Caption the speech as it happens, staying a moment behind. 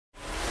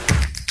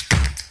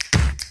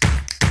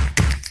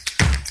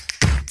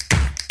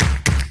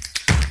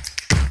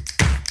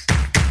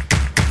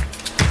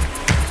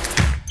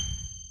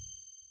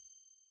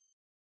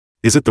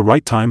Is it the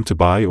right time to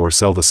buy or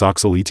sell the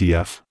SOXL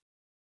ETF?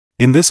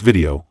 In this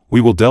video, we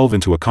will delve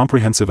into a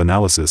comprehensive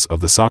analysis of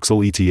the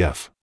SOXL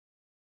ETF.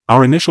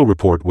 Our initial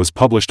report was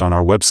published on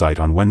our website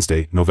on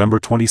Wednesday, November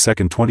 22,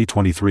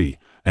 2023,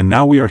 and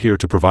now we are here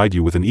to provide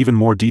you with an even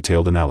more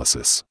detailed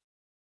analysis.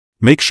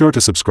 Make sure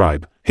to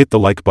subscribe, hit the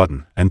like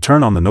button, and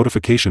turn on the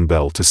notification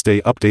bell to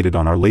stay updated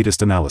on our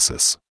latest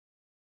analysis.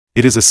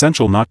 It is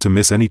essential not to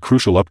miss any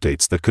crucial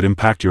updates that could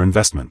impact your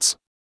investments.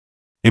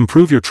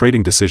 Improve your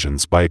trading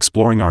decisions by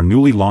exploring our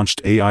newly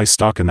launched AI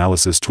stock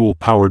analysis tool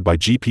powered by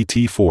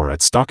GPT-4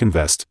 at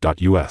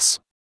StockInvest.us.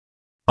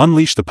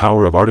 Unleash the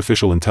power of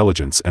artificial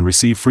intelligence and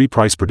receive free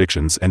price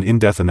predictions and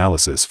in-depth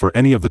analysis for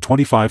any of the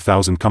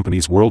 25,000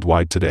 companies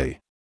worldwide today.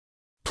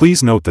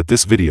 Please note that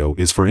this video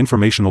is for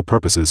informational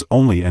purposes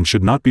only and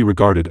should not be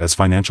regarded as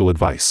financial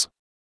advice.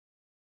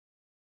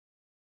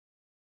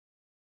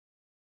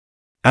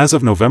 As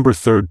of November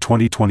 3,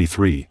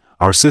 2023,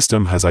 our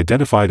system has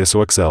identified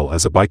SOXL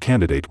as a buy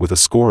candidate with a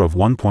score of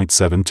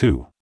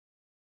 1.72.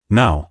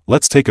 Now,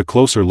 let's take a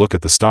closer look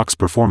at the stock's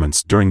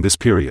performance during this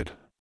period.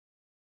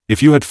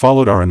 If you had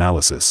followed our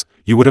analysis,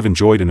 you would have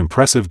enjoyed an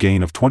impressive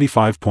gain of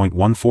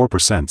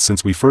 25.14%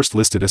 since we first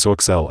listed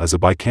SOXL as a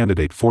buy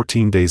candidate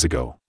 14 days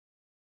ago.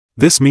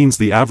 This means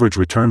the average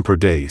return per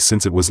day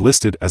since it was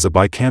listed as a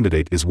buy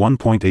candidate is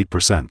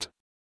 1.8%.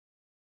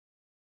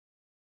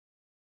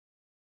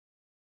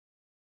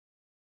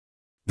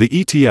 The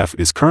ETF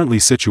is currently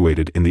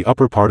situated in the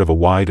upper part of a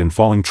wide and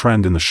falling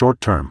trend in the short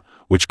term,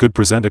 which could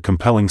present a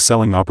compelling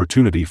selling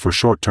opportunity for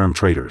short-term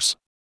traders.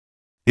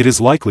 It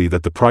is likely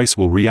that the price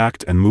will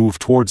react and move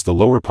towards the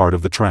lower part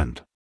of the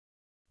trend.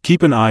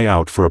 Keep an eye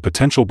out for a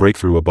potential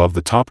breakthrough above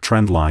the top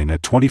trend line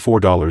at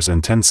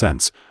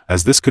 $24.10,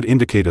 as this could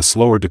indicate a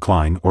slower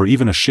decline or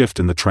even a shift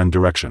in the trend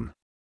direction.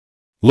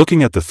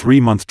 Looking at the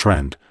 3-month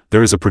trend,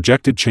 there is a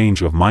projected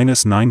change of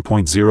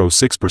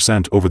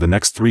 -9.06% over the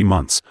next 3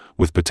 months,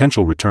 with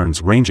potential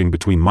returns ranging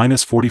between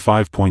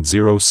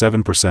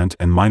 -45.07%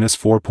 and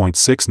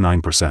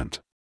 -4.69%.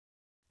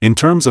 In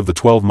terms of the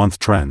 12-month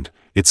trend,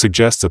 it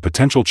suggests a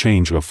potential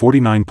change of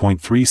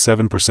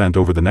 49.37%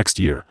 over the next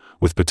year,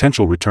 with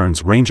potential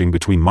returns ranging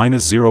between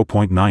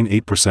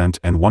 -0.98%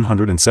 and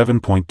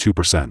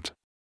 107.2%.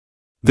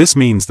 This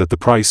means that the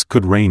price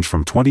could range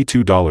from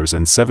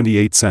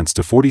 $22.78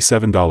 to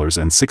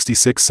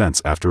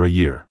 $47.66 after a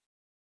year.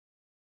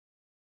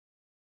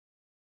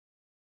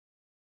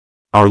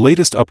 Our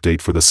latest update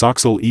for the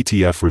SOXL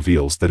ETF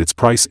reveals that its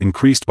price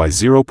increased by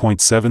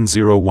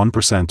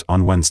 0.701%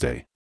 on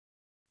Wednesday.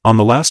 On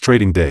the last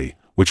trading day,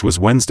 which was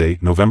Wednesday,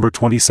 November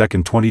 22,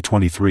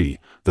 2023,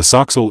 the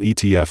SOXL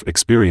ETF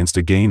experienced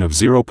a gain of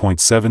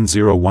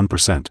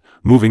 0.701%,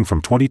 moving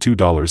from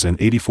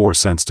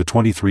 $22.84 to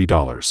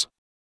 $23.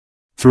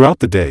 Throughout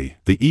the day,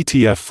 the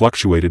ETF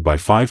fluctuated by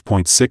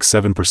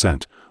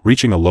 5.67%,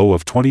 reaching a low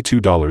of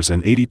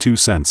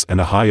 $22.82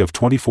 and a high of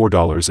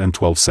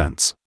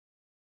 $24.12.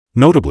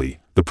 Notably,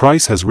 the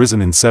price has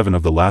risen in 7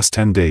 of the last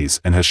 10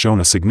 days and has shown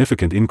a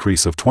significant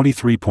increase of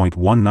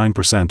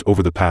 23.19%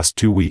 over the past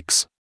 2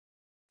 weeks.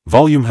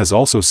 Volume has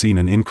also seen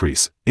an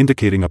increase,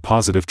 indicating a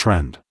positive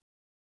trend.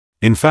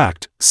 In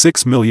fact,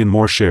 6 million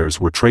more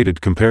shares were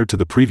traded compared to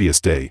the previous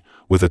day,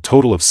 with a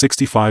total of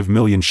 65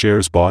 million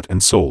shares bought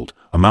and sold,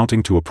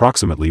 amounting to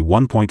approximately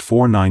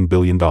 $1.49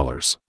 billion.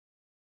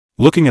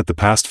 Looking at the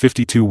past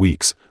 52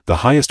 weeks, the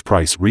highest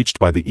price reached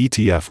by the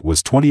ETF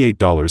was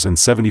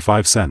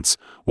 $28.75,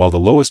 while the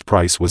lowest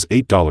price was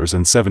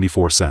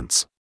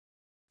 $8.74.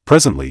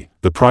 Presently,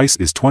 the price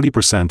is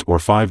 20% or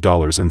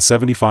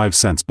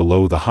 $5.75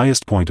 below the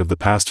highest point of the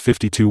past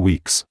 52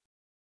 weeks.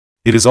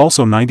 It is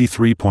also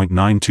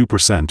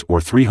 93.92% or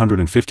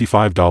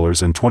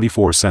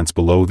 $355.24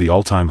 below the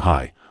all-time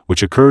high,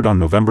 which occurred on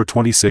November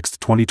 26,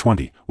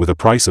 2020, with a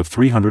price of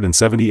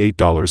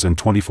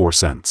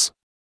 $378.24.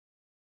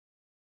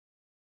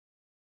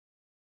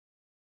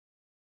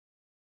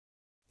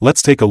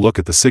 Let's take a look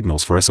at the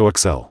signals for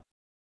SOXL.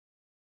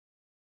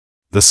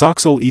 The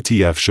SOXL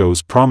ETF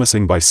shows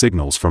promising buy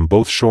signals from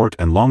both short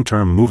and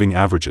long-term moving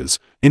averages,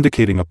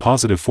 indicating a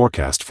positive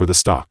forecast for the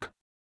stock.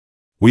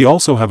 We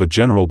also have a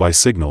general buy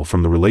signal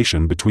from the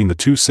relation between the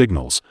two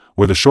signals,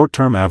 where the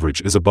short-term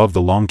average is above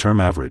the long-term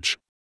average.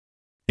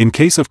 In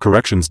case of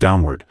corrections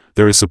downward,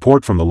 there is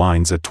support from the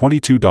lines at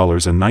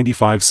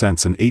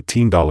 $22.95 and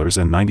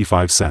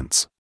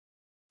 $18.95.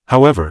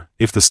 However,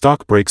 if the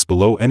stock breaks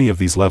below any of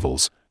these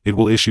levels, it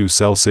will issue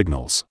sell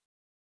signals.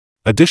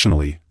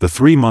 Additionally, the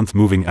 3-month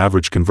moving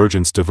average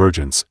convergence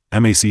divergence,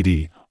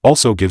 MACD,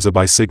 also gives a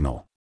buy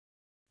signal.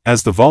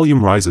 As the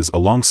volume rises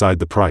alongside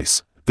the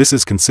price, this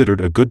is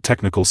considered a good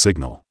technical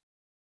signal.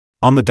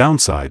 On the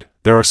downside,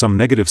 there are some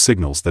negative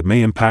signals that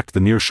may impact the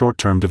near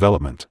short-term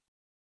development.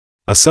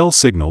 A sell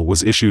signal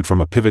was issued from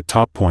a pivot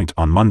top point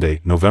on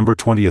Monday, November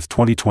 20,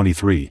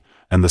 2023,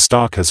 and the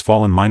stock has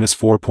fallen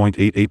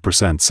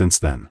 -4.88% since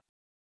then.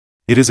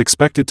 It is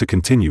expected to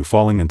continue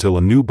falling until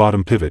a new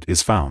bottom pivot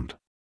is found.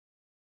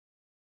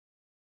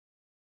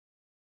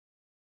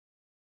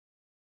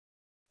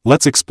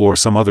 Let's explore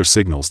some other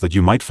signals that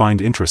you might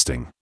find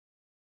interesting.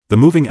 The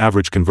moving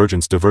average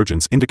convergence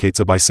divergence indicates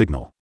a buy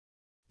signal.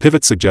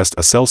 Pivots suggest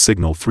a sell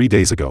signal 3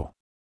 days ago.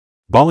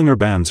 Bollinger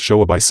Bands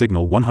show a buy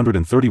signal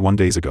 131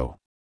 days ago.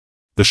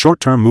 The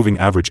short-term moving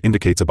average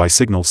indicates a buy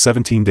signal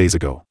 17 days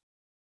ago.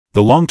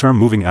 The long-term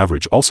moving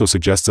average also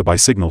suggests a buy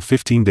signal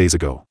 15 days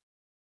ago.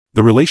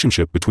 The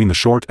relationship between the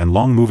short and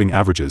long moving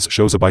averages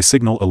shows a buy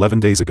signal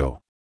 11 days ago.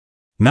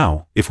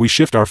 Now, if we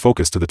shift our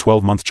focus to the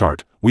 12-month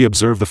chart, we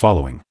observe the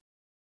following.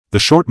 The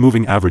short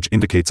moving average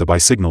indicates a buy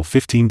signal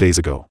 15 days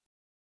ago.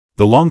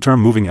 The long-term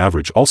moving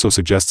average also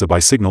suggests a buy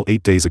signal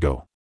 8 days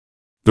ago.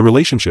 The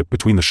relationship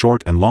between the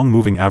short and long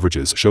moving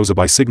averages shows a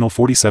buy signal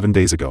 47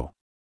 days ago.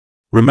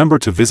 Remember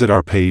to visit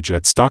our page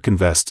at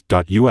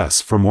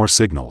StockInvest.us for more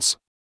signals.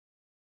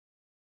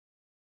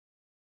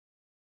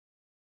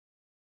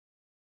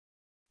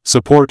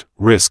 Support,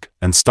 risk,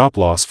 and stop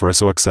loss for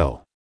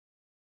SOXL.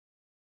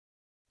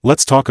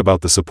 Let's talk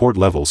about the support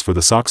levels for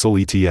the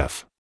SOXL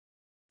ETF.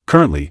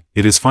 Currently,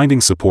 it is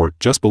finding support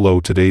just below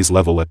today's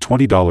level at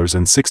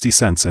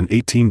 $20.60 and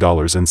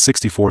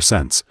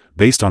 $18.64,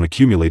 based on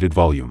accumulated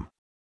volume.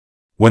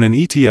 When an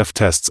ETF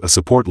tests a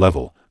support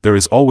level, there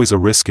is always a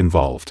risk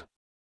involved.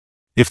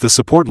 If the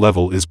support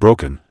level is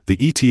broken, the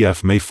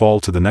ETF may fall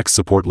to the next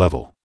support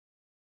level.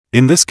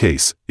 In this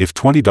case, if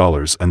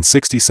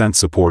 $20.60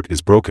 support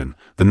is broken,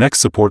 the next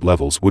support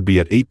levels would be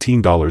at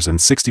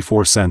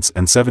 $18.64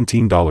 and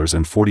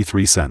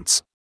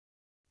 $17.43.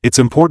 It's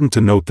important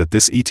to note that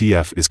this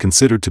ETF is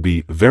considered to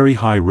be very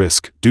high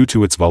risk due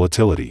to its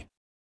volatility.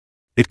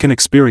 It can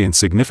experience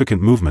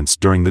significant movements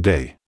during the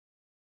day.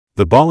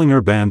 The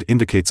Bollinger Band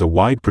indicates a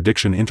wide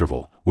prediction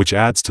interval, which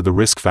adds to the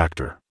risk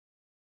factor.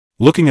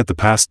 Looking at the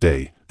past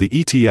day, the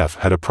ETF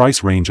had a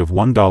price range of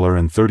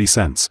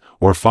 $1.30,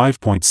 or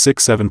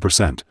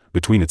 5.67%,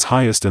 between its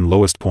highest and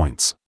lowest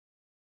points.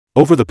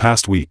 Over the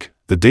past week,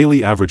 the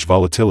daily average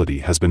volatility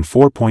has been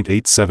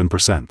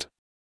 4.87%.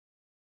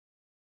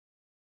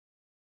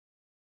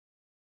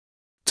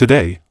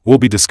 Today, we'll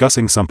be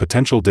discussing some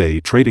potential day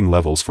trading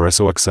levels for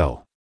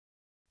SOXL.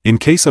 In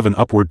case of an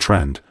upward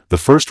trend, the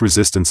first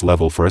resistance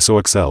level for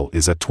SOXL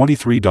is at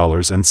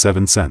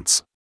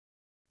 $23.07.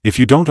 If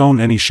you don't own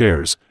any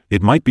shares,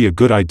 it might be a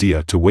good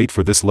idea to wait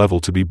for this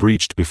level to be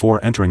breached before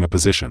entering a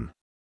position.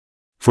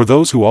 For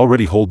those who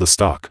already hold the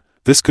stock,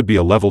 this could be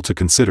a level to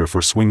consider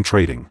for swing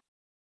trading.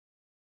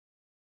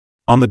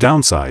 On the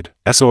downside,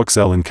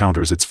 SOXL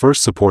encounters its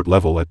first support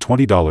level at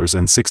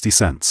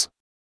 $20.60.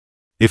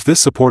 If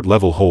this support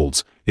level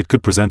holds, it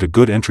could present a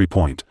good entry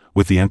point,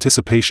 with the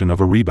anticipation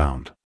of a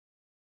rebound.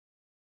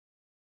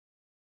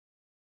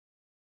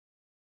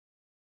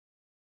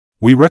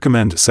 We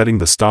recommend setting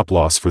the stop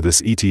loss for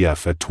this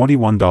ETF at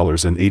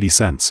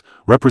 $21.80,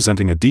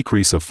 representing a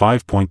decrease of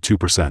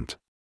 5.2%.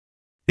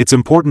 It's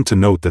important to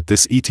note that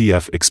this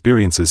ETF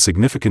experiences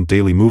significant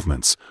daily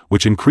movements,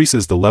 which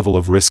increases the level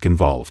of risk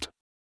involved.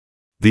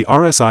 The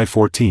RSI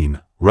 14,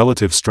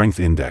 Relative Strength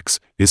Index,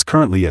 is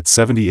currently at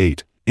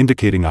 78,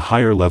 indicating a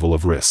higher level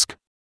of risk.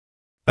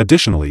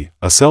 Additionally,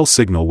 a sell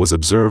signal was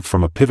observed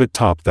from a pivot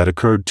top that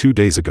occurred 2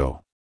 days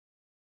ago.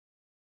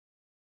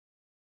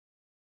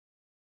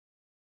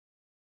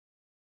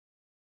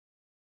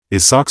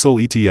 Is SOXL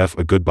ETF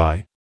a good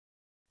buy?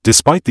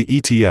 Despite the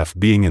ETF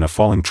being in a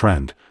falling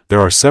trend, there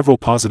are several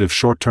positive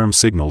short-term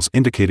signals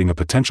indicating a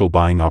potential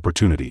buying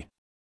opportunity.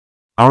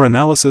 Our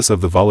analysis of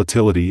the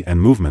volatility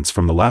and movements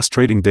from the last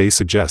trading day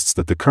suggests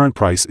that the current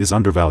price is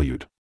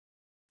undervalued.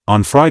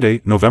 On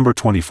Friday, November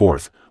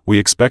 24th, we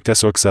expect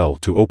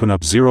SOXL to open up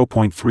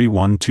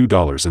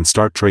 $0.312 and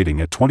start trading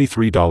at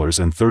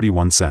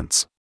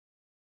 $23.31.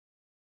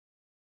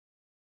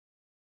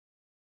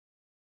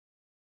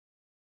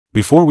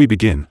 Before we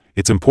begin,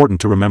 it's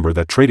important to remember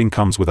that trading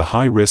comes with a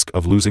high risk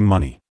of losing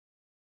money.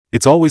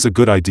 It's always a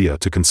good idea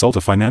to consult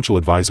a financial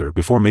advisor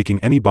before making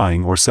any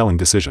buying or selling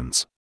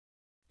decisions.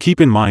 Keep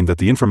in mind that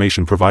the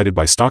information provided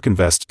by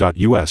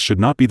StockInvest.us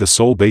should not be the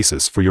sole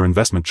basis for your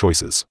investment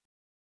choices.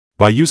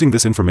 By using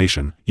this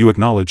information, you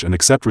acknowledge and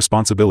accept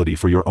responsibility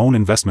for your own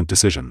investment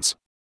decisions.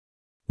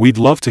 We'd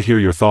love to hear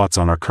your thoughts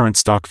on our current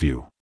stock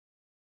view.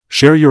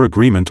 Share your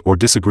agreement or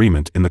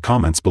disagreement in the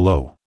comments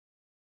below.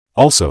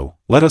 Also,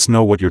 let us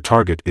know what your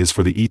target is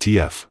for the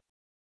ETF.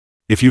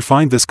 If you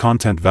find this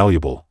content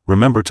valuable,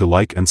 remember to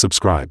like and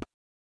subscribe.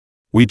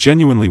 We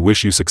genuinely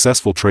wish you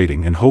successful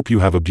trading and hope you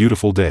have a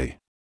beautiful day.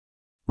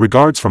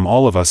 Regards from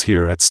all of us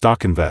here at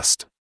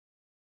StockInvest.